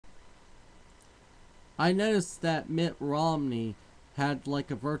I noticed that Mitt Romney had like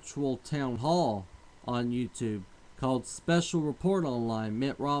a virtual town hall on YouTube called Special Report Online,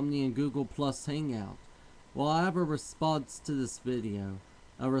 Mitt Romney and Google Plus Hangout. Well, I have a response to this video.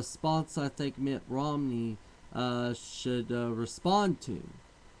 A response I think Mitt Romney should respond to.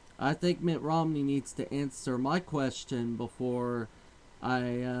 I think Mitt Romney needs to answer my question before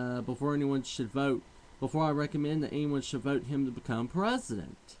before anyone should vote. Before I recommend that anyone should vote him to become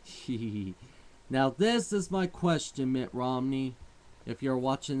president. Now this is my question, Mitt Romney. If you're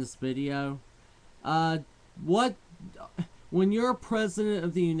watching this video, what? When you're president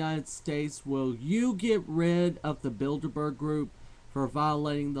of the United States, will you get rid of the Bilderberg Group for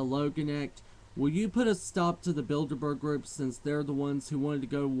violating the Logan Act? Will you put a stop to the Bilderberg Group, since they're the ones who wanted to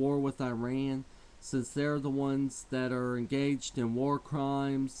go to war with Iran? Since they're the ones that are engaged in war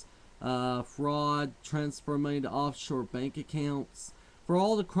crimes, fraud, transfer money to offshore bank accounts, for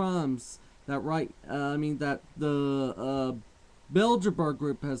all the crimes that that the Bilderberg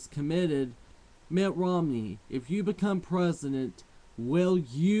Group has committed. Mitt Romney, if you become president, will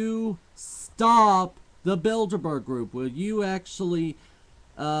you stop the Bilderberg Group? Will you actually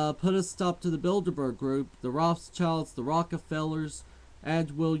put a stop to the Bilderberg Group, the Rothschilds, the Rockefellers,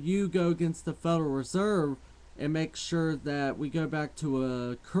 and will you go against the Federal Reserve and make sure that we go back to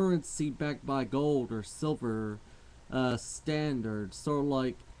a currency backed by gold or silver standard, sort of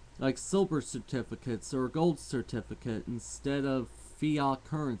like silver certificates or a gold certificate instead of fiat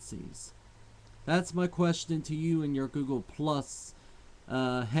currencies? That's my question to you in your Google Plus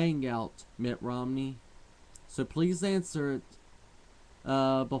Hangout, Mitt Romney. So please answer it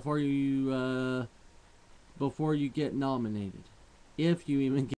before you get nominated, if you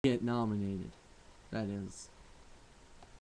even get nominated. That is.